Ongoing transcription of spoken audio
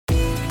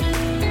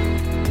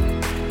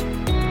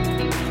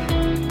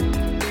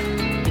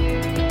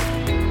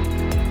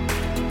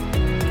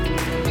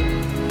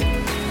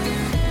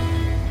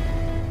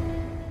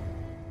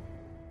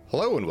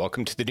Hello and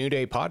welcome to the New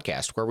Day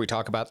podcast, where we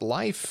talk about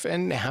life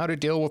and how to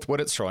deal with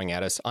what it's throwing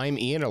at us. I'm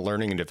Ian, a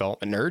learning and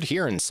development nerd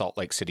here in Salt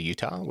Lake City,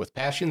 Utah, with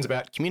passions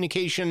about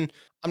communication.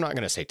 I'm not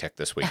going to say tech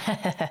this week.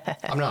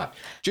 I'm not.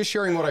 Just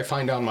sharing what I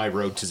find on my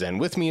road to Zen.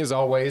 With me, as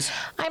always,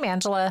 I'm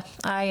Angela.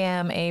 I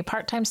am a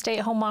part-time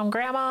stay-at-home mom,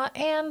 grandma,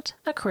 and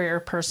a career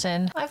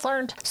person. I've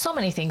learned so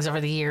many things over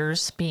the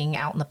years being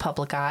out in the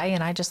public eye,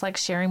 and I just like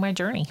sharing my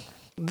journey.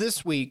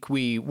 This week,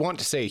 we want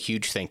to say a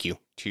huge thank you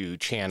to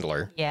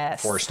Chandler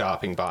for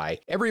stopping by.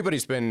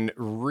 Everybody's been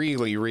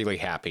really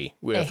happy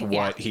with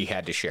what he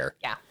had to share.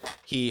 Yeah.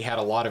 He had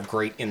a lot of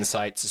great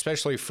insights,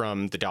 especially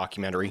from the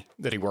documentary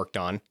that he worked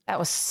on. That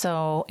was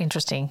so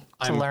interesting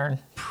to learn.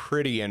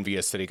 Pretty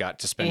envious that he got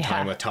to spend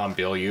time with Tom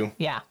Bilyeu.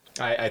 Yeah.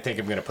 I think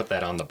I'm going to put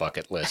that on the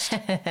bucket list.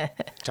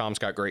 Tom's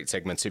got great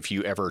segments if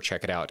you ever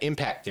check it out.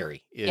 Impact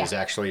Theory is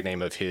actually the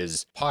name of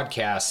his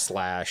podcast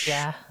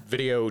 /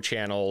 video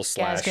channel /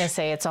 I was going to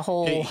say it's a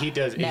whole He's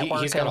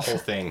got a whole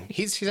thing.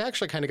 He's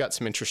actually kind of got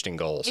some interesting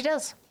goals. He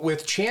does.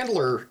 With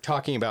Chandler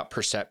talking about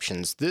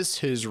perceptions, this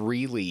has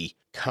really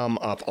come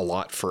up a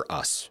lot for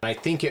us. I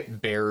think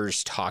it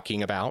bears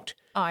talking about.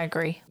 Oh, I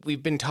agree.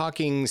 We've been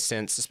talking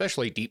since,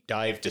 especially Deep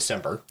Dive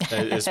December,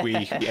 as we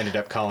ended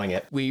up calling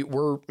it. We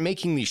were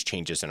making these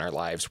changes in our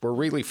lives. We're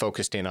really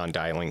focused in on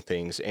dialing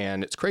things,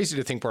 and it's crazy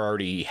to think we're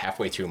already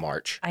halfway through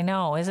March. I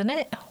know, isn't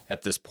it?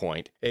 At this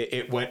point.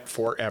 It went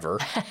forever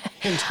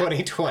in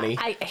 2020.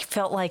 I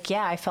felt like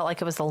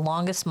it was the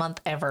longest month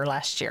ever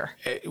last year.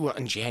 Well,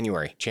 in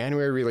January.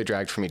 January really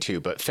dragged for me too,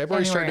 but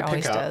February started to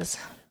pick up. Does.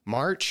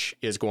 March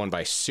is going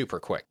by super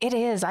quick. It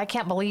is. I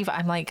can't believe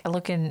I'm like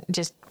looking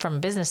just from a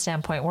business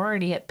standpoint. We're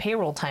already at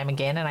payroll time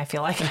again, and I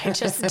feel like I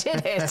just did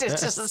it.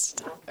 It's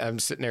just. I'm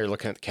sitting there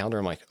looking at the calendar.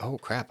 I'm like, oh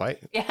crap!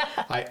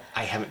 I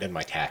haven't done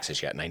my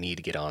taxes yet, and I need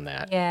to get on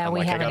that. Yeah, I'm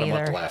we haven't I got either.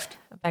 a month left.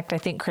 In fact, I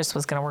think Chris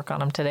was going to work on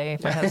them today.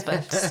 My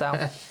husband.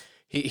 So.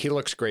 He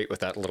looks great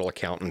with that little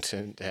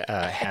accountant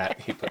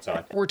hat he puts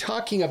on. We're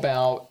talking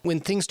about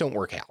when things don't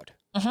work out,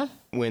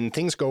 when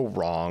things go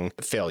wrong,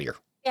 failure.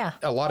 Yeah.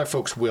 A lot of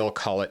folks will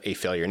call it a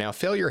failure. Now,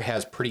 failure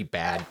has pretty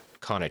bad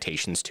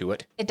connotations to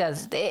it. It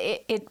does.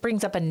 It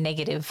brings up a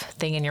negative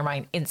thing in your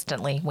mind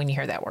instantly when you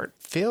hear that word.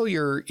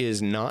 Failure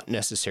is not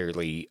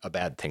necessarily a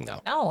bad thing,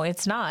 though. No,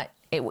 it's not.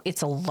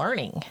 It's a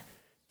learning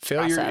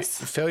process.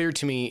 Failure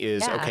to me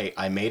is, okay,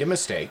 I made a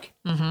mistake.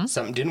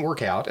 Something didn't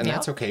work out, and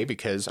that's okay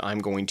because I'm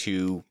going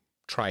to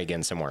try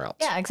again somewhere else.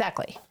 Yeah,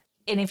 exactly.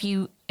 And if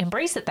you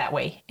embrace it that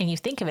way and you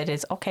think of it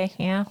as, okay,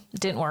 it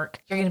didn't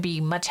work, you're going to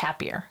be much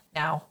happier.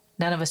 Now,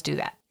 none of us do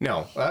that.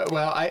 No.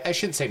 Well, I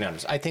shouldn't say none of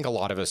us. I think a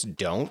lot of us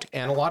don't.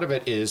 And a lot of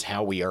it is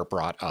how we are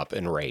brought up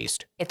and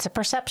raised. It's a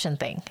perception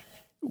thing.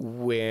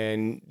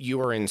 When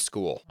you are in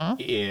school,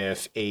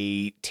 if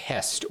a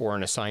test or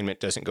an assignment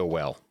doesn't go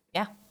well.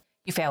 Yeah.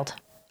 You failed.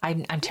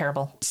 I'm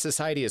terrible.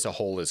 Society as a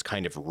whole is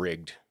kind of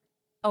rigged.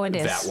 Oh, it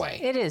is. That way.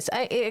 It is.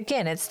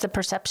 Again, it's the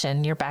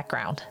perception, your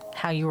background,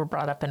 how you were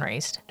brought up and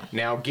raised.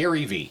 Now,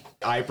 Gary V.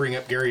 I bring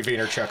up Gary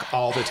Vaynerchuk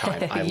all the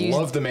time. I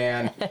love the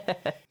man.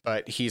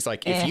 But he's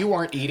like, if you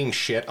aren't eating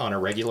shit on a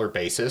regular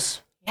basis,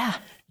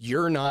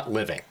 you're not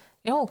living.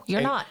 No,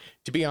 you're not.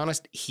 To be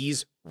honest,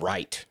 he's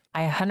right.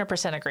 I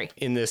 100% agree.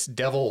 In this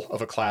devil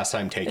of a class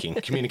I'm taking,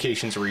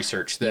 communications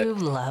research. You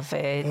love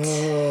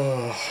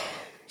it.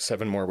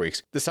 7 more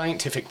weeks. The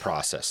scientific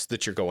process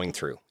that you're going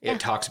through. It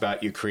talks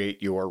about you create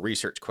your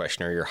research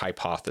question or your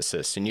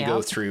hypothesis, and you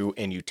go through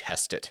and you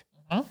test it.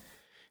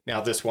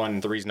 Now, this one,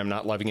 the reason I'm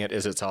not loving it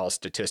is it's all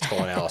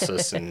statistical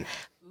analysis and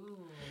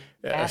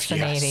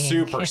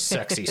super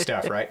sexy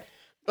stuff, right?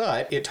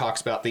 But it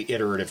talks about the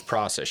iterative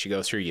process. You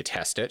go through, you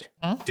test it.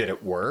 Did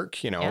it work?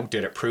 Did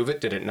it prove it?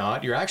 Did it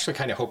not? You're actually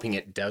kind of hoping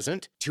it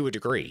doesn't to a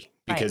degree,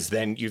 because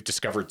then you've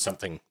discovered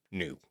something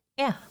new.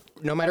 Yeah.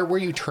 No matter where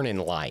you turn in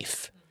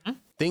life,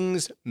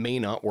 things may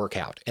not work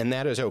out, and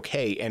that is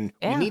okay. And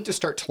we need to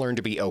start to learn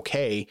to be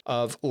okay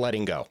of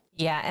letting go.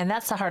 Yeah, and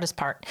that's the hardest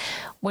part.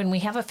 When we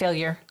have a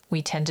failure,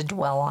 we tend to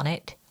dwell on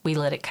it. We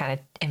let it kind of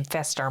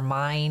infest our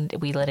mind.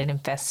 We let it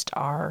infest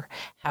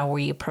how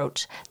we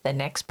approach the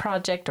next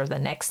project or the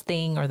next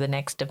thing or the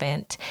next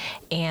event.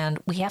 And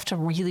we have to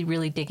really,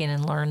 really dig in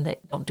and learn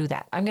that don't do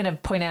that. I'm going to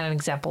point out an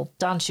example.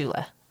 Don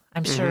Shula.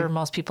 I'm sure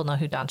most people know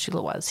who Don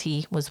Shula was.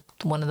 He was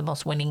one of the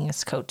most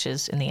winningest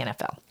coaches in the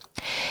NFL.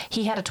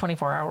 He had a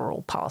 24-hour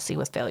rule policy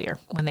with failure.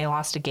 When they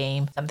lost a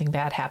game, something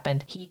bad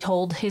happened, he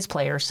told his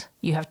players,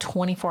 you have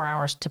 24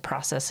 hours to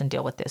process and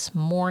deal with this.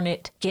 Mourn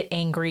it, get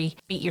angry,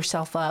 beat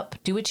yourself up,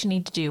 do what you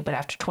need to do. But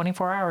after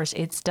 24 hours,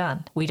 it's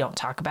done. We don't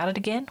talk about it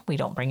again. We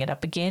don't bring it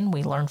up again.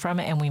 We learn from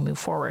it and we move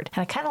forward.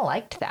 And I kind of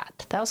liked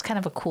that. That was kind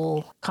of a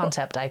cool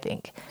concept, I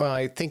think. Well,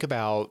 I think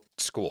about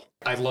school.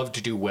 I love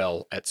to do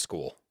well at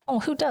school. Oh,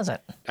 who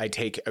doesn't? I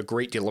take a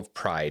great deal of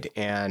pride.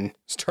 And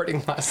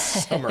starting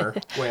last summer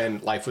when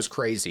life was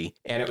crazy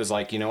and it was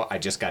like, I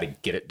just got to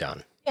get it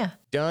done. Yeah.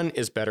 Done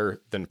is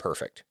better than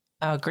perfect.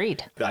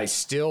 Agreed. I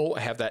still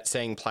have that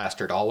saying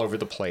plastered all over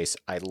the place.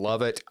 I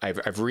love it.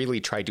 I've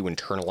really tried to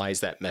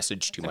internalize that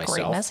message to myself.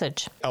 Great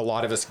message. A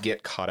lot of us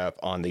get caught up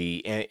on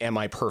the am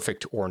I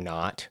perfect or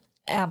not?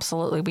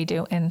 Absolutely, we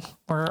do. And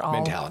we're all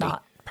Mentality.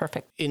 not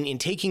perfect. In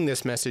taking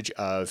this message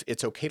of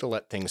it's okay to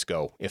let things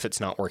go if it's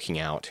not working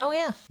out. Oh,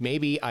 yeah.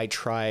 Maybe I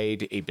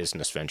tried a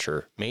business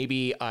venture.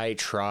 Maybe I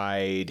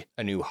tried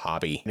a new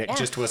hobby and it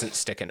just wasn't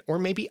sticking. Or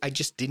maybe I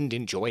just didn't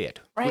enjoy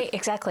it. Right,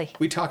 exactly.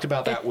 We talked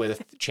about that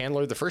with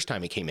Chandler the first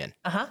time he came in.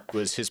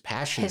 Was his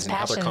passions and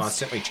how they're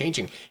constantly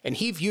changing. And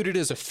he viewed it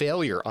as a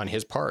failure on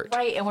his part.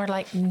 Right. And we're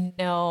like,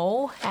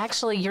 no,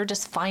 actually, you're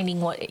just finding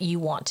what you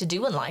want to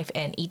do in life.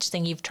 And each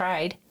thing you've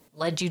tried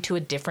led you to a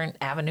different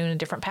avenue and a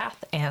different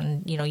path.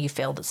 And, you know, you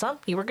failed at some,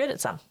 you were good at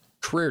some.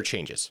 Career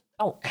changes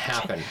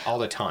happen all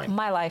the time.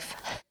 My life.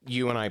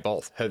 You and I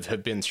both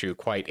have been through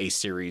quite a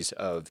series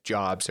of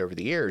jobs over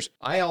the years.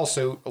 I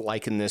also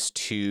liken this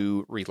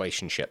to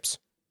relationships.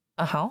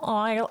 Oh,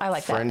 I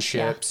like that.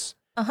 Friendships.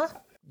 Yeah.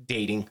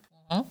 Dating.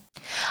 I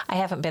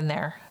haven't been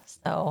there,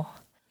 so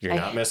You're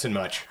not missing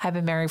much. I've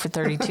been married for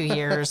 32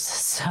 years,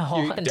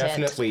 so You're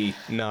definitely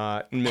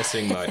not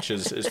missing much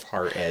as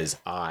far as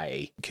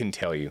I can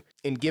tell you.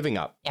 In giving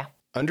up,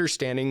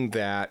 understanding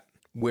that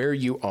where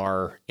you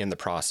are in the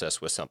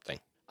process with something.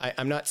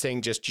 I'm not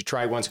saying just you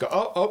try once,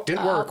 go,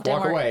 didn't work,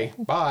 walk away,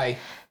 bye.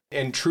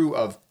 And true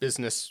of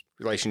business,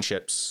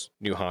 relationships,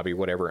 new hobby,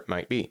 whatever it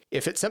might be.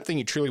 If it's something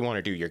you truly want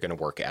to do, you're going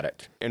to work at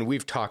it. And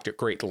we've talked at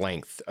great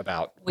length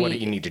about what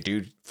you need to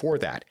do for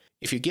that.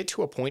 If you get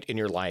to a point in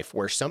your life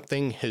where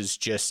something has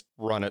just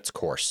run its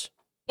course,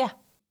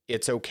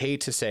 it's okay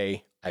to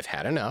say, I've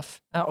had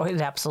enough. Oh,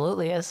 it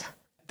absolutely is.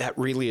 That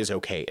really is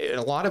okay. And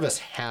a lot of us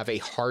have a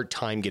hard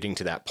time getting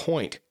to that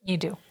point. You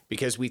do.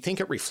 Because we think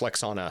it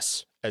reflects on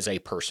us as a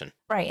person.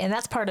 Right. And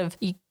that's part of,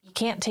 you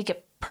can't take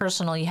it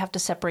personal. You have to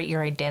separate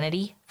your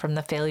identity from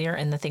the failure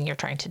and the thing you're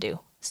trying to do.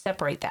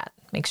 Separate that.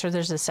 Make sure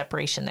there's a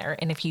separation there.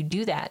 And if you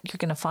do that, you're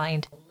going to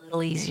find a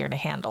little easier to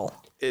handle.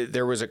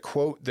 There was a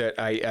quote that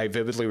I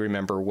vividly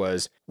remember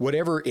was,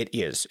 whatever it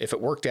is, if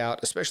it worked out,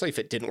 especially if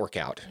it didn't work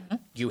out,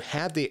 you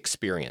had the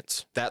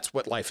experience. That's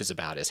what life is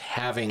about, is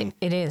having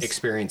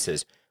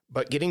experiences.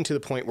 But getting to the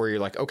point where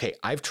you're like, okay,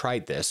 I've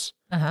tried this.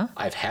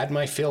 I've had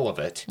my fill of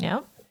it.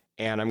 Yeah.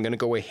 And I'm going to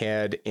go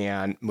ahead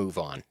and move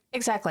on.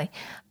 Exactly.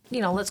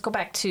 You know, let's go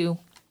back to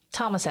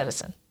Thomas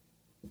Edison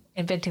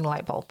inventing the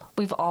light bulb.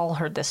 We've all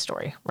heard this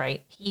story,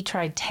 right? He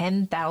tried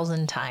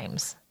 10,000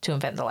 times to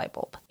invent the light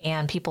bulb.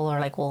 And people are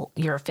like, well,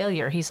 you're a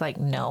failure. He's like,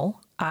 no,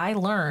 I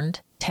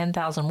learned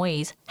 10,000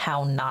 ways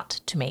how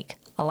not to make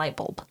a light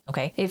bulb.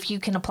 Okay. If you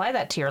can apply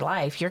that to your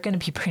life, you're going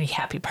to be a pretty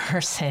happy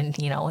person.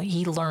 You know,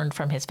 he learned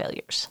from his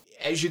failures.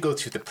 As you go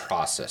through the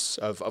process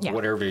of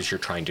whatever it is you're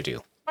trying to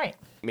do. Right.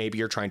 Maybe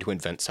you're trying to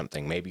invent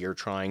something. Maybe you're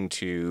trying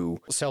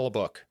to sell a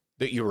book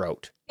that you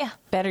wrote. Yeah.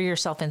 Better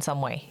yourself in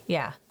some way.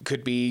 Yeah.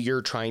 Could be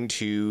you're trying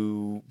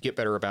to get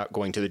better about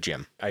going to the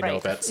gym. I know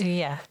that's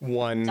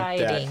one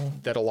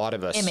that a lot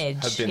of us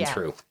have been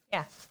through.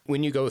 Yeah.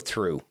 When you go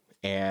through,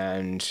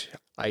 and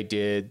I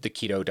did the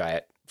keto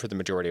diet for the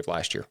majority of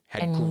last year.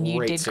 Had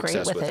great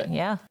success with it.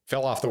 Yeah.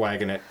 Fell off the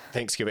wagon at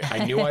Thanksgiving.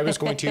 I knew I was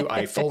going to.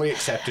 I fully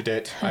accepted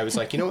it. I was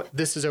like, you know what?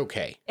 This is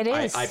okay. It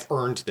is. I've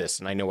earned this,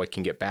 and I know I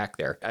can get back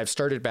there. I've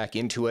started back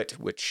into it,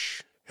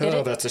 which,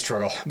 that's a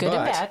struggle. Good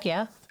and bad,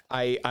 yeah.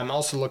 I'm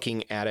also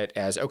looking at it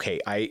as, okay,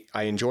 I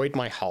enjoyed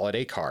my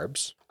holiday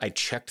carbs. I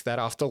checked that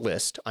off the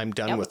list. I'm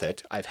done with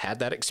it. I've had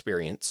that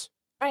experience.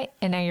 Right.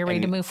 And now you're ready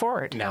to move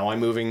forward. Now I'm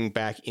moving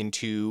back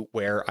into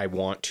where I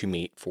want to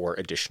meet for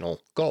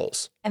additional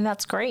goals. And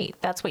that's great.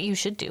 That's what you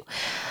should do.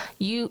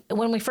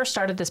 When we first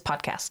started this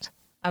podcast,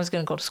 I was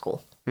going to go to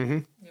school.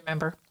 You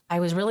remember? I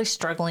was really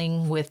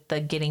struggling with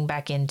the getting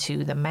back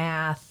into the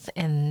math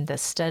and the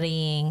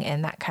studying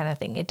and that kind of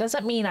thing. It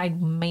doesn't mean I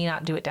may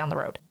not do it down the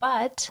road,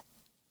 but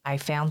I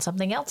found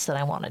something else that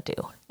I want to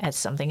do. As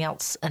something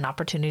else, an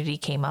opportunity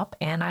came up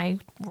and I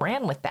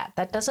ran with that.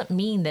 That doesn't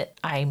mean that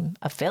I'm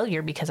a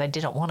failure because I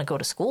didn't want to go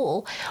to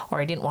school or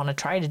I didn't want to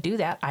try to do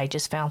that. I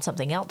just found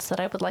something else that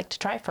I would like to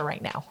try for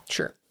right now.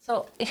 Sure.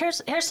 So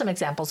here's some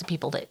examples of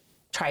people that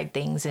tried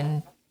things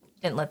and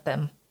didn't let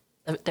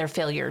their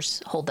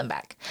failures hold them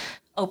back.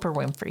 Oprah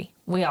Winfrey.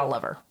 We all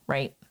love her,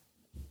 right?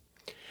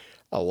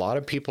 A lot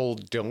of people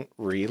don't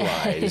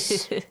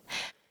realize.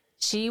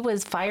 She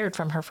was fired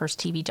from her first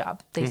TV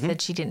job. They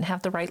said she didn't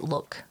have the right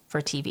look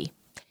for TV.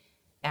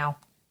 Now,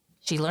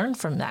 she learned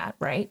from that,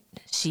 right?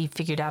 She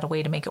figured out a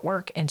way to make it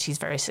work, and she's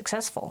very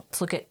successful. Let's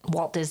look at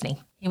Walt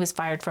Disney. He was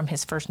fired from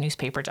his first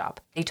newspaper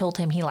job. They told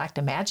him he lacked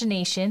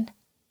imagination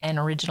and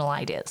original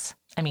ideas.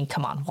 I mean,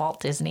 come on, Walt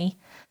Disney.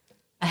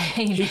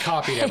 He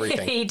copied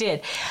everything. He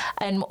did.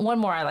 And one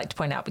more I like to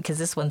point out because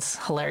this one's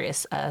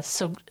hilarious.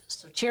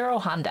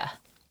 Soichiro Honda.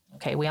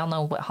 Okay, we all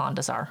know what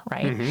Hondas are,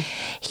 right?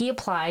 He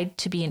applied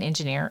to be an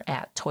engineer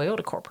at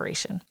Toyota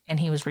Corporation, and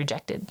he was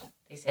rejected.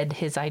 They said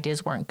his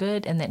ideas weren't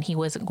good and that he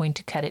wasn't going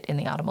to cut it in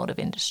the automotive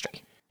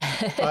industry.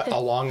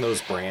 along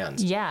those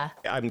brands. Yeah.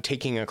 I'm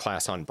taking a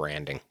class on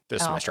branding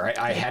this semester.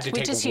 I had to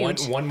Which is take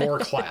huge. one more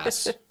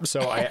class.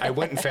 So I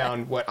went and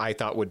found what I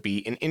thought would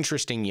be an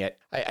interesting, yet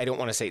I don't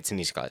want to say it's an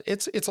easy class.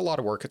 It's a lot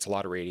of work. It's a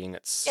lot of reading.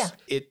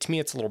 To me,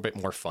 it's a little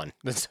bit more fun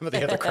than some of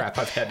the other crap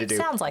I've had to do.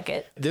 Sounds like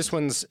it. This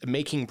one's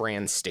making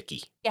brands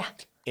sticky. Yeah.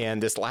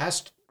 And this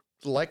last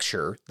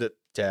lecture that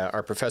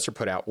our professor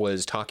put out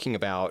was talking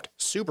about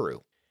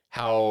Subaru,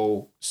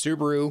 how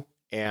Subaru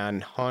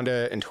and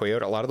Honda and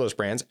Toyota, a lot of those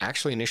brands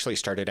actually initially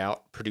started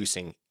out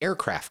producing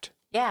aircraft.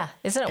 Yeah.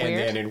 Isn't it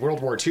weird? And then in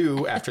World War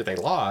II, after they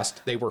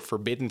lost, they were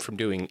forbidden from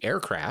doing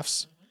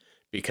aircrafts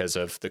because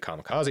of the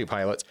kamikaze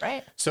pilots.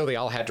 Right. So they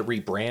all had to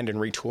rebrand and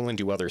retool and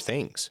do other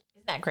things.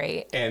 Isn't that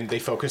great? And they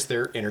focused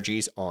their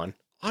energies on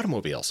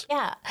automobiles.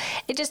 Yeah.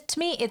 To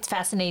me, it's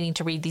fascinating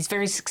to read these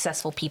very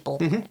successful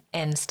people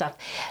and stuff,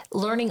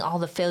 learning all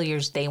the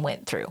failures they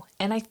went through.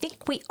 And I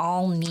think we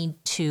all need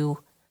to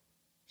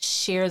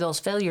share those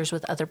failures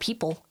with other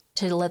people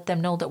to let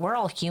them know that we're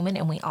all human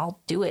and we all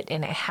do it.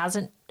 And it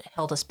hasn't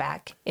held us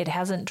back. It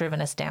hasn't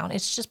driven us down.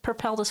 It's just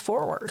propelled us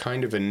forward.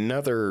 Kind of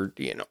another,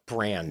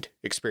 brand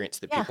experience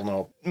that people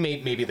know.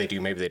 Maybe they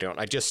do, maybe they don't.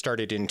 I just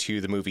started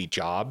into the movie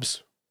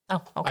Jobs.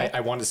 Oh, okay.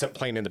 I wanted something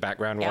playing in the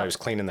background while I was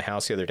cleaning the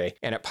house the other day,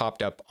 and it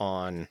popped up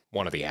on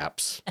one of the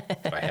apps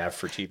that I have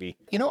for TV.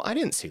 I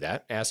didn't see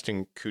that.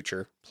 Ashton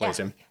Kutcher plays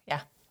him.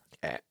 Yeah.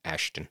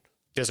 Ashton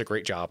does a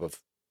great job of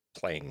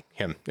playing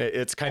him.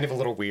 It's kind of a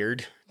little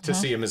weird to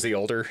see him as the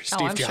older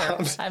Steve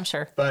Jobs. I'm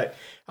sure. But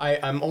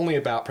I'm only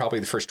about probably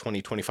the first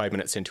 20, 25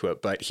 minutes into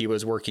it, but he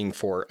was working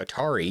for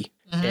Atari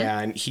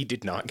and he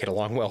did not get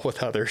along well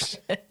with others.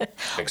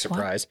 Big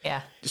surprise.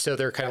 Yeah. So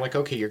they're kind of like,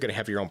 okay, you're going to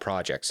have your own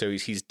project. So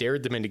he's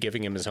dared them into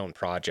giving him his own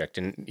project.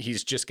 And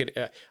he's just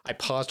getting, I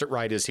paused it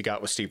right as he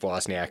got with Steve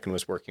Wozniak and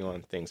was working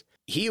on things.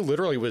 He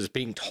literally was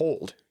being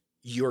told,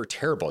 you're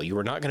terrible. You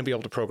are not going to be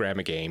able to program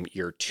a game.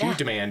 You're too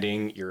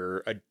demanding. You're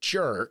a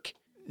jerk.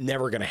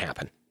 Never going to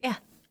happen. Yeah.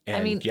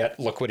 And yet,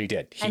 look what he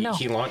did.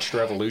 He launched a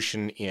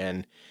revolution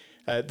in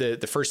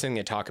the first thing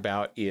they talk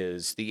about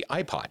is the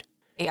iPod.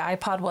 The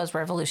iPod was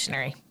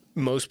revolutionary.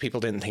 Most people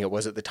didn't think it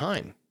was at the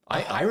time.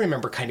 I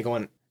remember kind of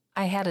going,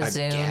 I had a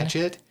Zune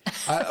gadget,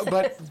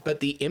 but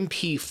the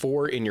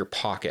MP4 in your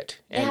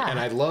pocket, and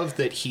I love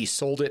that he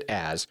sold it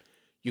as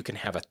you can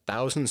have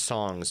 1,000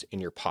 songs in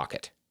your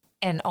pocket.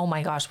 And oh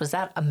my gosh, was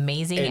that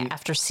amazing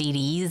after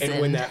CDs?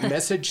 And when that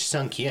message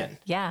sunk in,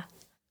 yeah.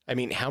 I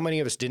mean, how many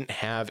of us didn't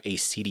have a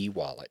CD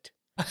wallet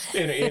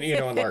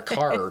in our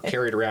car or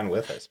carried around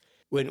with us?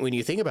 When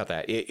you think about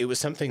that, it was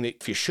something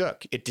that if you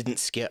shook, it didn't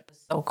skip.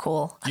 So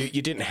cool.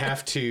 You didn't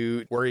have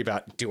to worry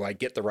about, do I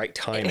get the right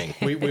timing?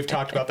 We've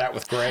talked about that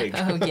with Greg.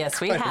 Oh, yes,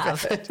 we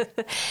have.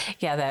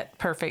 Yeah, that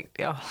perfect.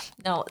 Oh,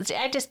 no,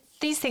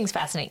 these things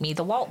fascinate me.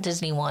 The Walt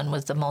Disney one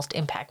was the most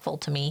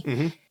impactful to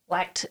me.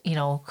 Lacked,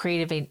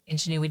 creative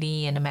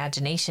ingenuity and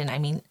imagination. I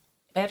mean,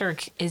 better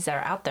is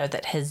there out there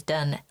that has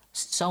done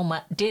so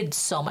much,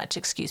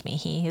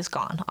 he is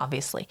gone,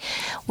 obviously,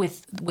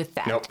 with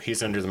that. Nope,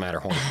 he's under the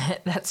Matterhorn.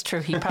 That's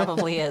true. He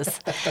probably is.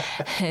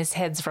 His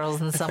head's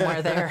frozen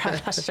somewhere there. I'm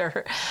not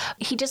sure.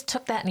 He just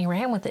took that and he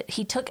ran with it.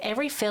 He took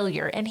every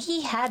failure, and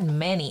he had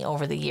many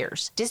over the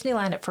years.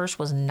 Disneyland at first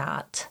was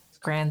not a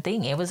grand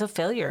thing. It was a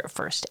failure at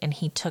first, and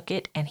he took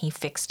it and he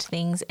fixed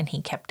things and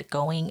he kept it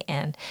going.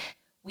 And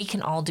we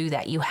can all do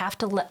that. You have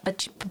to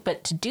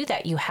but to do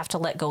that, you have to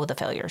let go of the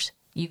failures.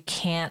 You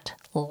can't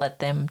let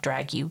them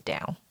drag you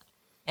down.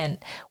 And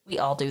we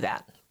all do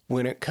that.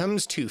 When it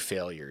comes to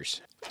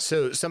failures,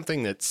 so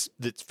something that's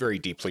very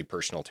deeply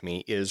personal to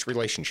me is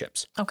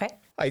relationships. Okay.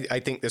 I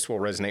think this will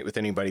resonate with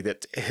anybody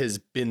that has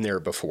been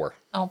there before.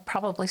 Oh,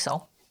 probably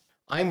so.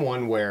 I'm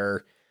one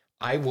where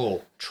I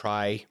will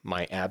try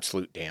my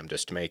absolute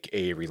damnedest to make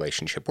a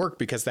relationship work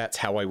because that's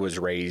how I was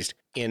raised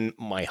in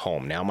my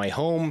home. Now, my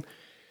home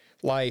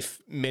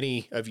life,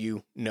 many of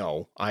you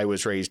know, I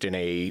was raised in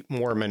a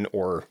Mormon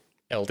or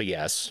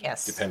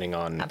LDS, depending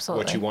on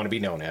what you want to be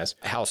known as,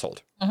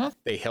 household.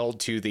 They held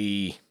to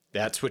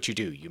that's what you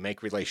do. You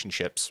make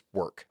relationships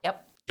work.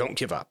 Yep. Don't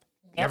give up.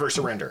 Never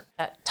surrender.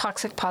 That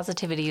toxic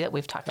positivity that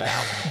we've talked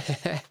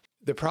about.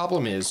 The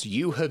problem is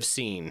you have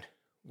seen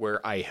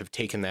where I have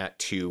taken that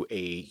to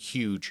a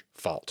huge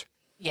fault.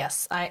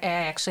 Yes, I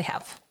actually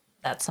have.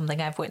 That's something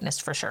I've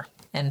witnessed for sure.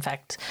 In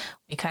fact,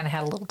 we kind of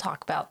had a little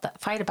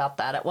fight about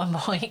that at one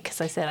point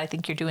because I said, I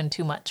think you're doing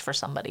too much for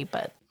somebody,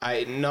 but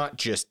not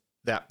just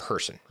that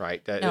person,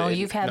 right? No,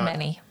 you've had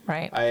many,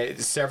 right?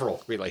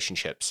 Several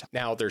relationships.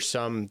 Now, there's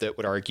some that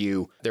would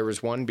argue there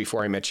was one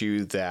before I met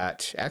you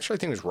that actually I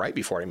think it was right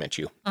before I met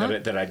you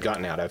that I'd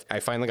gotten out of. I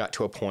finally got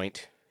to a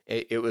point.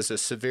 It was a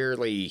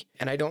severely,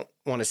 and I don't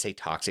want to say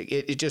toxic.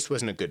 It just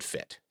wasn't a good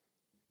fit.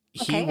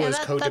 Okay, he was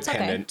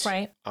codependent.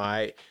 Okay,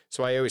 right.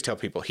 So I always tell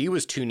people he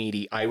was too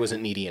needy. I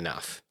wasn't needy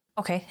enough.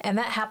 Okay. And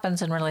that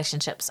happens in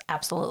relationships.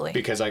 Absolutely.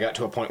 Because I got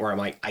to a point where I'm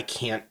like, I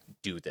can't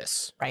do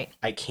this. Right.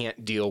 I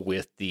can't deal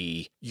with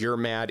you're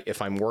mad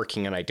if I'm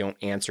working and I don't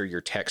answer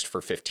your text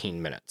for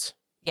 15 minutes.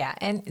 Yeah.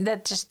 And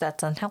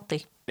that's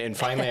unhealthy. And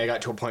finally I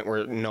got to a point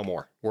where no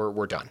more,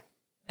 we're done.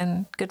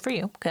 And good for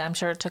you, because I'm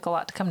sure it took a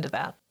lot to come to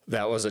that.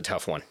 That was a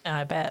tough one.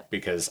 I bet.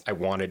 Because I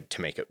wanted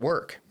to make it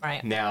work.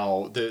 Right.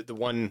 Now, the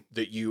one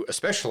that you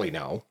especially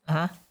know,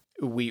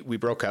 we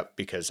broke up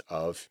because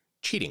of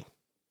cheating.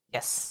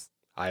 Yes.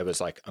 I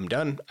was like, I'm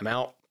done. I'm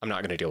out. I'm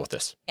not going to deal with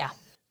this. Yeah.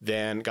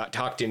 Then got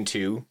talked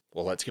into,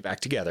 well, let's get back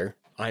together.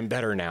 I'm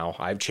better now.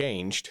 I've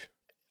changed.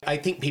 I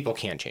think people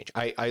can change.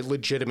 I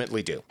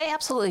legitimately do. They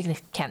absolutely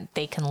can.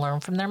 They can learn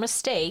from their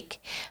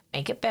mistake,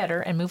 make it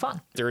better, and move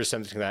on. There is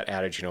something to that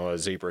adage, a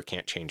zebra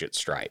can't change its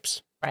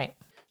stripes. Right.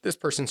 This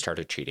person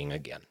started cheating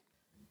again.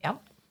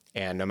 Yep.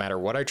 And no matter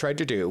what I tried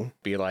to do,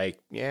 be like,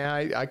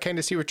 yeah, I kind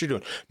of see what you're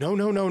doing. No,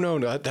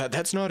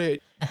 that's not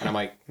it. And I'm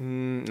like,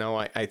 no,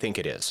 I think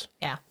it is.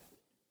 Yeah.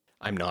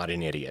 I'm not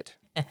an idiot.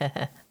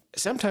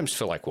 Sometimes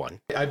feel like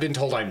one. I've been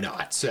told I'm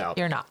not. So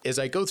You're not. As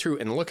I go through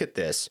and look at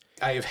this,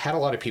 I have had a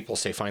lot of people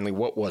say, finally,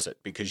 what was it?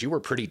 Because you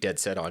were pretty dead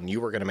set on you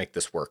were going to make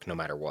this work no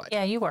matter what.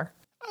 Yeah, you were.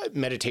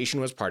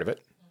 Meditation was part of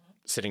it.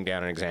 Sitting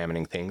down and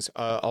examining things.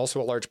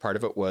 Also, a large part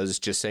of it was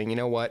just saying, you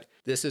know what?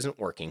 This isn't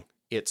working.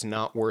 It's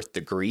not worth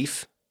the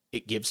grief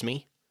it gives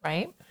me.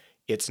 Right.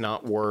 It's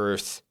not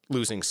worth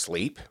losing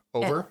sleep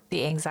over.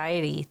 The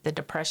anxiety, the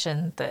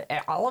depression,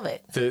 all of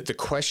it. The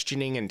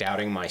questioning and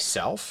doubting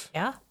myself.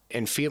 Yeah.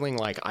 And feeling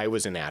like I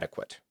was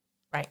inadequate.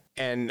 Right.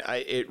 And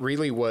it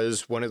really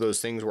was one of those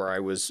things where I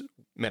was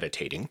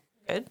meditating.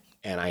 Good.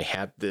 And I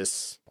had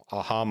this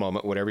aha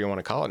moment, whatever you want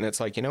to call it. And it's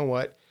like, you know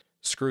what?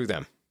 Screw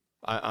them.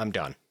 I'm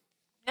done.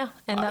 Yeah.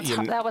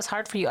 And that was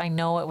hard for you. I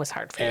know it was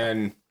hard for you.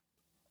 And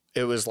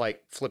it was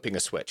like flipping a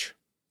switch.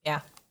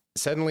 Yeah.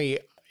 Suddenly,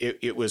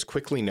 it was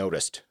quickly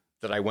noticed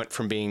that I went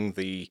from being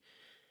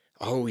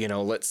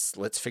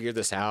let's figure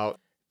this out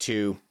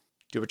to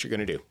do what you're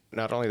going to do.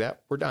 Not only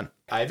that, we're done.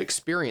 I've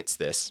experienced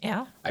this.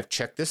 Yeah. I've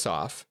checked this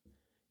off.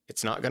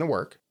 It's not going to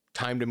work.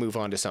 Time to move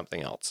on to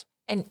something else.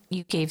 And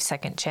you gave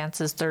second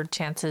chances, third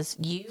chances.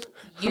 You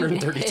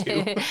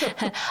 132.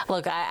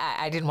 Look,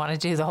 I didn't want to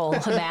do the whole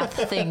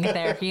math thing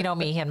there. You know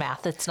me and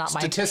math. It's not my...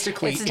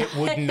 Statistically, it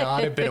would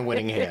not have been a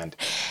winning hand.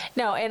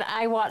 No, and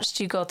I watched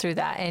you go through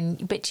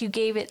that, but you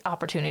gave it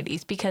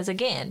opportunities because,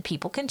 again,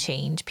 people can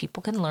change.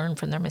 People can learn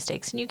from their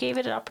mistakes, and you gave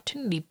it an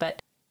opportunity.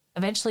 But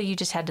eventually you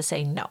just had to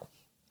say, no,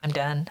 I'm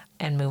done,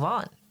 and move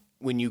on.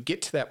 When you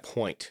get to that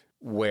point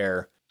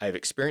where I've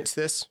experienced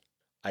this,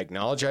 I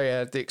acknowledge I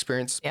had the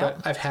experience,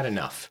 but I've had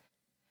enough.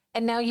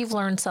 And now you've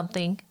learned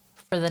something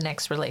for the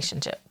next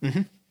relationship.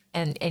 Mm-hmm.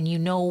 And you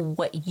know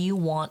what you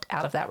want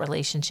out of that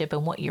relationship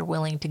and what you're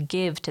willing to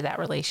give to that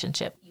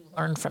relationship. You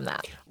learn from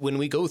that. When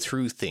we go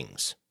through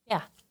things,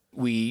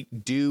 we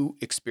do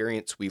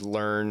experience, we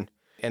learn,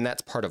 and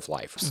that's part of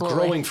life. Absolutely.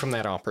 Growing from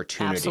that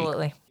opportunity.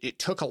 Absolutely. It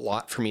took a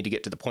lot for me to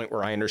get to the point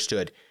where I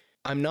understood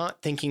I'm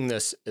not thinking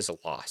this is a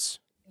loss.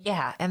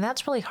 Yeah, and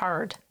that's really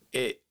hard.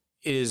 It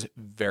is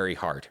very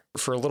hard.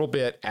 For a little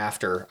bit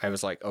after, I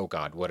was like, oh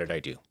God, what did I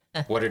do?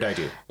 What did I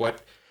do?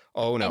 What?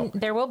 Oh no.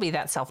 And there will be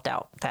that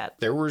self-doubt.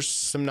 There were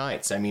some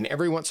nights. I mean,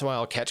 every once in a while,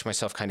 I'll catch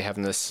myself kind of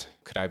having this,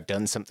 could I have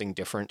done something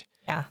different?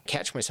 Yeah.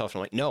 Catch myself and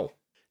I'm like, no,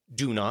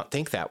 do not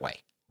think that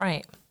way.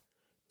 Right.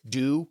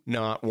 Do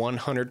not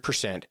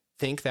 100%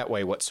 think that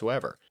way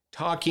whatsoever.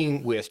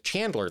 Talking with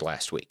Chandler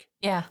last week.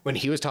 Yeah. When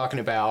he was talking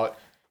about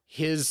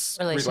his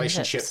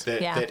relationship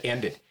that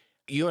ended.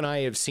 You and I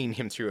have seen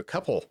him through a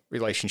couple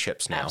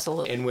relationships now.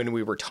 Absolutely. And when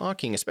we were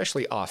talking,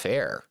 especially off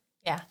air,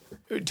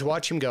 to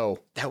watch him go,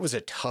 that was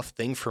a tough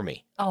thing for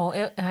me. Oh,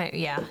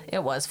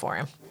 it was for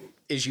him.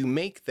 As you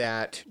make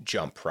that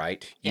jump,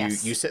 right?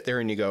 You sit there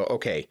and you go,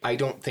 okay, I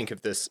don't think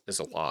of this as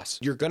a loss.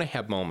 You're going to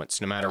have moments,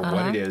 no matter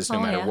what it is, no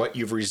matter what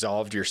you've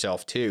resolved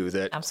yourself to,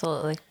 that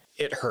absolutely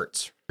it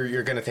hurts.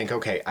 You're going to think,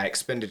 okay, I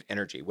expended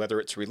energy, whether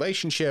it's a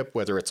relationship,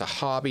 whether it's a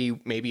hobby,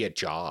 maybe a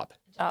job.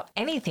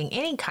 Anything,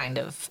 any kind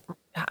of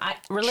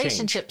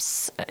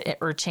relationships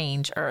or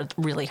change are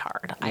really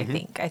hard.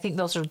 Mm-hmm. I think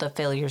those are the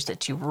failures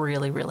that you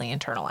really, really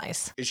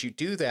internalize. As you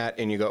do that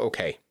and you go,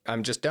 okay,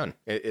 I'm just done.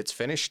 It's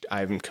finished.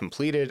 I'm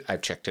completed.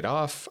 I've checked it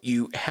off.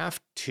 You have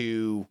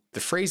to, the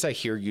phrase I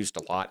hear used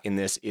a lot in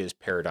this is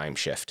paradigm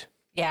shift.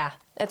 Yeah,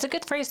 that's a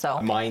good phrase though.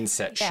 A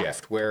mindset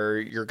shift where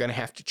you're going to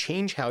have to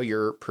change how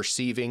you're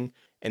perceiving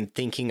and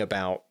thinking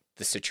about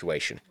the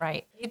situation.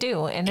 Right. You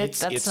do. And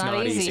that's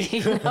not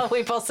easy.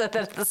 We both said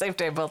that at the same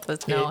time. Both of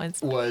us know.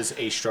 It was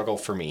a struggle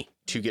for me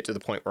to get to the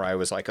point where I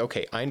was like,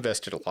 okay, I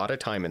invested a lot of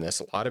time in this,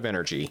 a lot of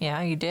energy.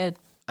 Yeah, you did.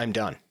 I'm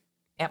done.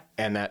 Yep.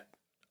 And that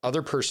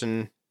other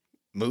person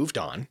moved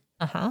on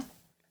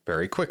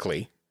very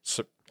quickly.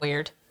 So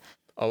weird.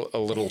 A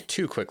little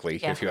too quickly,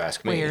 if you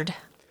ask me. Weird.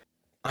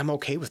 I'm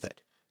okay with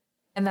it.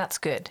 And that's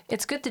good.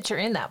 It's good that you're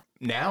in that.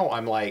 Now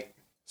I'm like,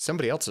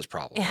 somebody else's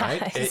problem,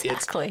 right?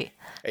 Exactly.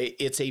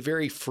 It's a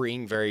very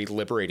freeing, very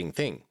liberating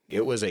thing.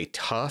 It was a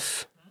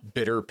tough,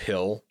 bitter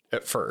pill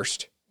at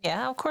first.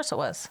 Yeah, of course it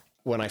was.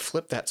 When I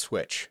flipped that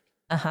switch,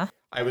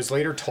 I was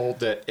later told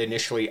that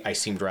initially I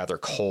seemed rather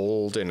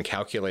cold and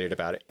calculated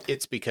about it.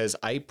 It's because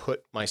I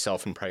put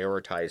myself and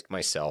prioritized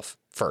myself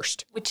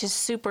first. Which is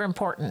super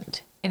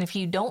important. And if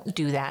you don't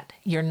do that,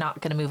 you're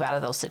not going to move out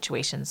of those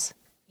situations.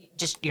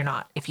 You're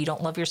not. If you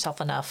don't love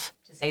yourself enough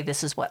to say,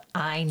 this is what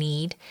I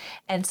need.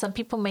 And some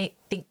people may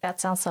think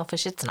that sounds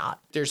selfish. It's not.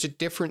 There's a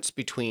difference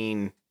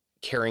between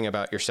caring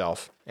about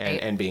yourself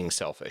and being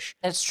selfish.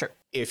 That's true.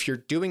 If you're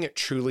doing it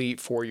truly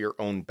for your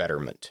own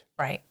betterment.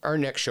 Right. Our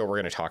next show, we're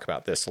going to talk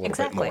about this a little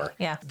bit more.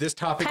 Yeah. This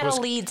topic kind of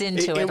leads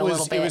into it a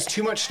little bit. It was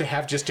too much to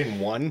have just in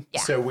one.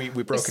 Yeah. So we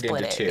broke it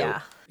into two.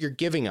 Yeah. You're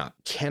giving up.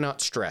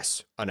 Cannot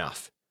stress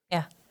enough.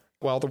 Yeah.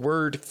 While the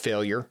word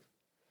failure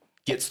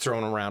gets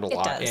thrown around a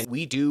lot, and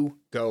we do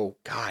go,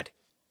 God,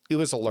 it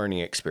was a learning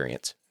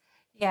experience.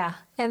 Yeah.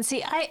 And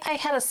see, I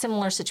had a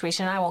similar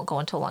situation. I won't go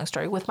into a long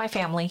story. With my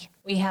family,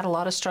 we had a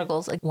lot of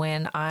struggles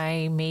when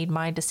I made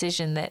my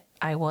decision that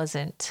I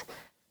wasn't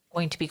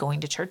going to be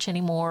going to church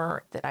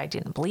anymore, that I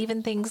didn't believe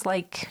in things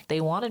like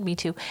they wanted me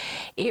to.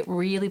 It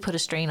really put a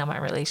strain on my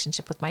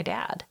relationship with my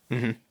dad,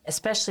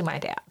 especially my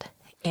dad.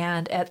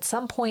 And at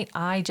some point,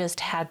 I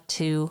just had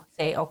to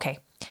say, okay,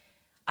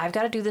 I've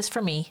got to do this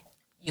for me.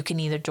 You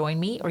can either join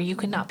me or you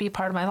can not be a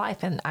part of my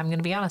life. And I'm going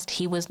to be honest,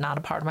 he was not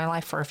a part of my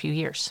life for a few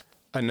years.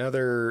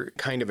 Another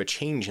kind of a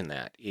change in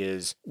that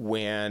is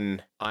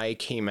when I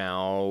came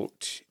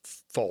out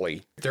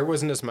fully, there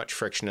wasn't as much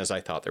friction as I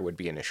thought there would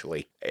be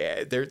initially.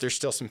 There's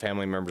still some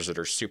family members that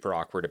are super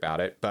awkward about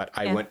it, but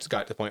I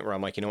got to the point where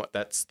I'm like, you know what,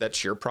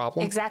 that's your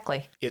problem.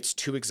 Exactly. It's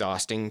too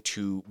exhausting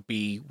to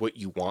be what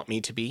you want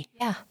me to be.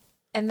 Yeah.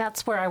 And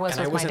that's where I was with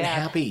my dad. And I wasn't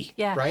happy.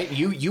 Yeah. Right?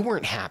 You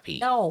weren't happy.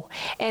 No.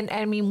 And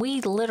I mean,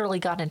 we literally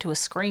got into a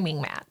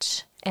screaming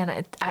match.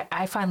 And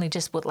I finally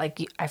just would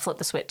I flipped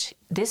the switch.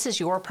 This is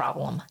your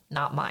problem,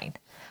 not mine.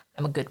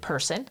 I'm a good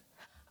person.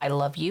 I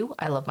love you.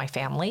 I love my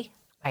family.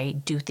 I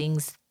do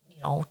things,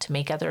 to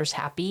make others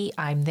happy.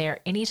 I'm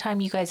there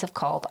anytime you guys have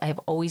called. I have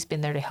always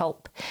been there to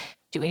help.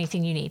 Do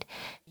anything you need.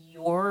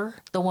 You're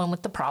the one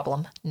with the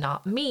problem,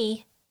 not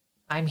me.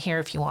 I'm here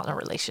if you want a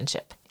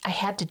relationship. I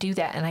had to do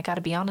that. And I got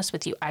to be honest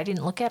with you. I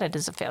didn't look at it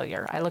as a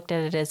failure. I looked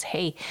at it as,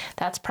 hey,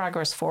 that's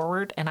progress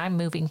forward and I'm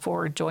moving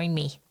forward. Join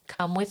me.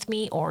 Come with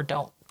me or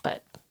don't.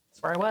 But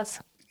that's where I was.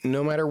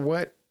 No matter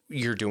what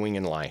you're doing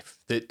in life,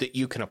 that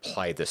you can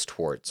apply this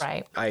towards.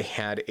 Right. I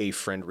had a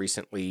friend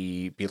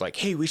recently be like,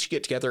 hey, we should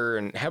get together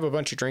and have a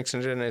bunch of drinks.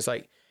 And I was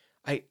like,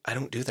 I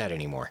don't do that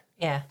anymore.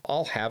 Yeah.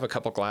 I'll have a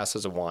couple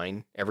glasses of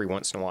wine every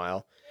once in a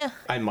while. Yeah.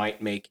 I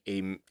might make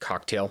a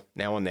cocktail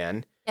now and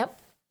then. Yep.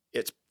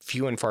 It's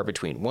few and far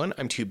between. One,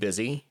 I'm too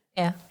busy.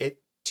 Yeah.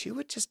 Two,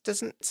 it just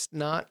doesn't, it's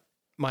not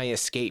my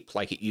escape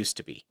like it used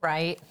to be.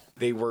 Right.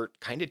 They were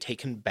kind of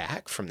taken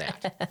back from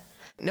that.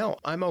 No,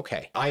 I'm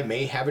okay. I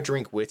may have a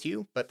drink with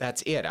you, but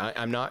that's it.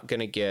 I'm not going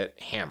to get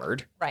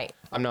hammered. Right.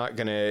 I'm not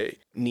going to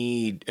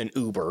need an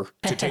Uber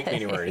to take me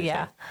anywhere.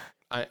 Yeah.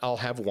 I'll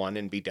have one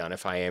and be done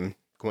if I am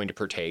going to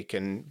partake.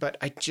 But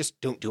I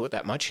just don't do it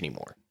that much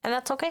anymore. And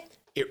that's okay.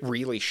 It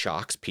really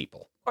shocks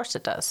people. Of course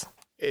it does.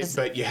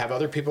 But you have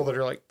other people that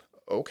are like,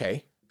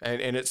 okay.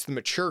 And it's the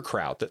mature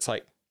crowd that's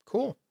like,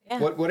 cool. Yeah.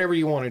 Whatever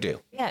you want to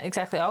do. Yeah,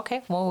 exactly.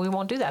 Okay. Well, we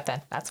won't do that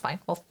then. That's fine.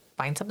 We'll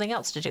find something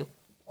else to do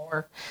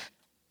or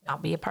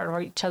not be a part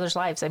of each other's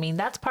lives. I mean,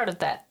 that's part of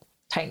that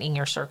tightening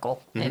your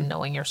circle and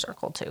knowing your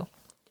circle too.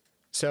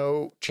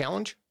 So,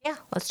 challenge? Yeah,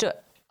 let's do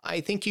it. I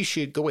think you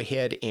should go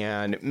ahead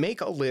and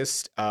make a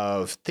list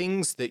of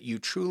things that you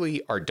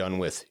truly are done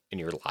with in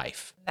your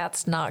life.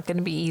 That's not going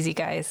to be easy,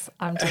 guys.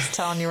 I'm just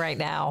telling you right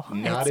now.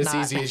 Not as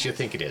easy as you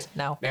think it is.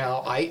 No. Now,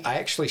 I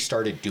actually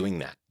started doing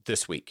that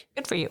this week.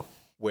 Good for you.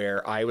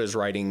 Where I was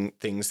writing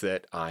things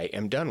that I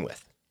am done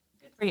with.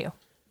 Good for you.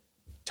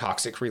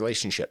 Toxic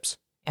relationships.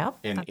 Yeah,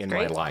 in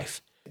my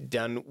life.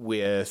 Done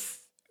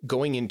with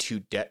going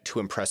into debt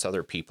to impress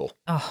other people.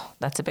 Oh,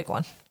 that's a big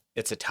one.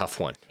 It's a tough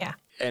one. Yeah,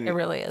 and it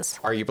really is.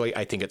 Arguably,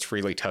 I think it's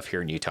really tough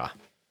here in Utah.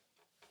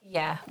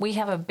 Yeah, we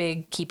have a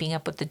big keeping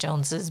up with the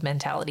Joneses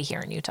mentality here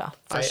in Utah.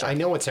 Sure. I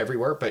know it's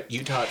everywhere, but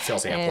Utah, it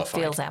feels amplified.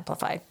 It feels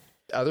amplified.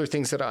 Other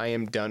things that I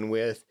am done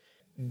with,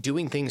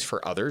 doing things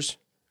for others.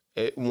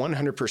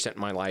 100% in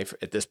my life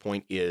at this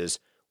point is,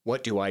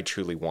 what do I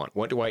truly want?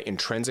 What do I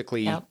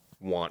intrinsically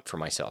want for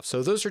myself?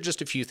 So those are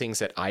just a few things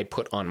that I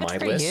put on my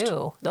list.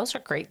 You. Those are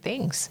great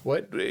things.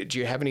 What do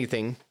you have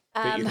anything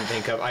that you can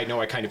think of? I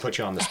know I kind of put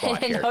you on the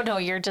spot here. No,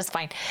 you're just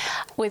fine.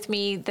 With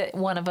me, that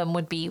one of them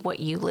would be what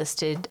you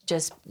listed,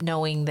 just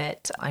knowing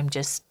that I'm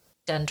just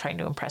done trying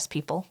to impress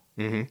people.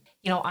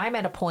 Mm-hmm. I'm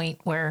at a point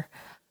where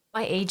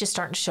my age is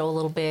starting to show a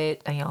little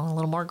bit, a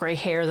little more gray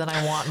hair than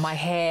I want in my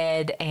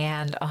head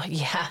and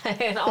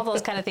and all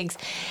those kind of things.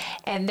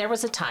 And there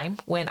was a time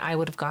when I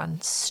would have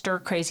gone stir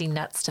crazy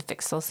nuts to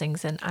fix those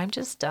things. And I'm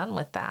just done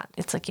with that.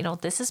 It's like,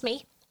 this is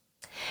me.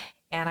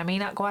 And I may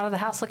not go out of the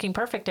house looking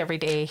perfect every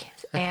day.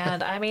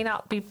 And I may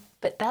not be,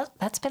 but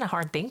that's been a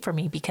hard thing for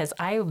me because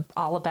I'm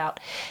all about,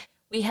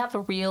 we have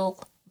a real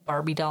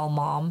Barbie doll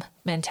mom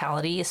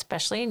mentality,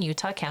 especially in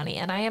Utah County.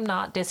 And I am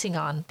not dissing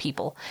on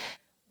people.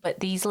 But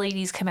these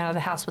ladies come out of the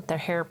house with their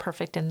hair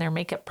perfect and their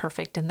makeup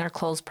perfect and their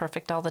clothes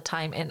perfect all the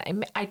time.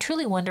 And I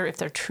truly wonder if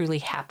they're truly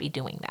happy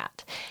doing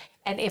that.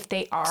 And if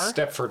they are...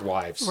 Stepford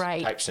wives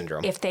type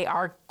syndrome. If they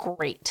are,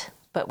 great.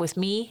 But with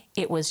me,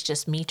 it was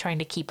just me trying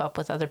to keep up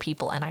with other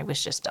people, and I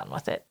was just done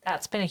with it.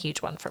 That's been a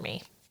huge one for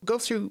me. Go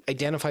through,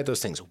 identify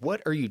those things.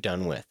 What are you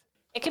done with?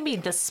 It can be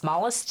the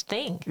smallest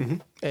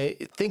thing.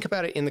 Think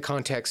about it in the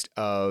context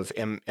of,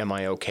 am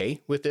I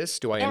okay with this?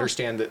 Do I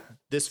understand that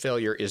this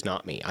failure is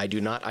not me? I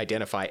do not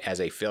identify as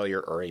a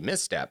failure or a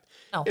misstep.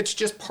 No. It's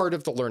just part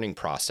of the learning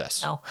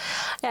process. No,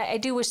 I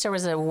do wish there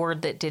was a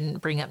word that didn't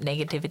bring up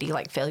negativity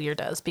like failure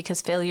does,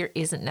 because failure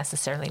isn't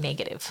necessarily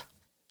negative.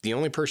 The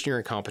only person you're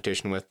in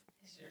competition with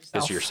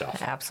is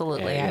yourself.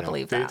 Absolutely. And, I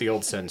believe that. The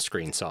old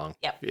sunscreen song.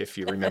 Yep. If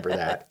you remember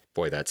that.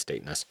 Boy, that's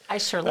dating us. I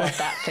sure love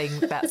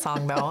that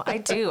song though. I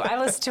do. I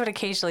listen to it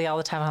occasionally all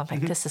the time. I'm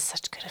like, this is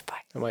such good advice.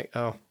 I'm like,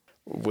 oh,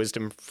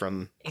 wisdom from an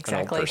old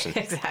Exactly. person.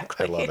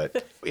 Exactly. I love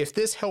it. If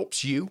this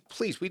helps you,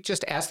 please, we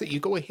just ask that you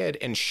go ahead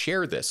and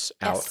share this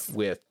out Yes,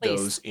 with please.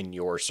 those in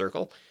your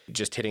circle.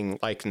 Just hitting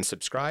like and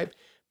subscribe.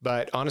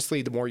 But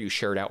honestly, the more you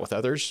share it out with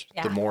others,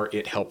 Yeah. the more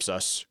it helps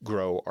us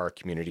grow our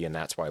community. And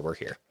that's why we're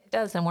here. It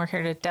does. And we're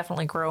here to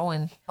definitely grow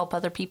and help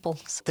other people.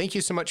 Thank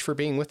you so much for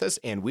being with us,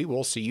 and we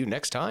will see you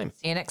next time.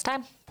 See you next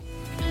time.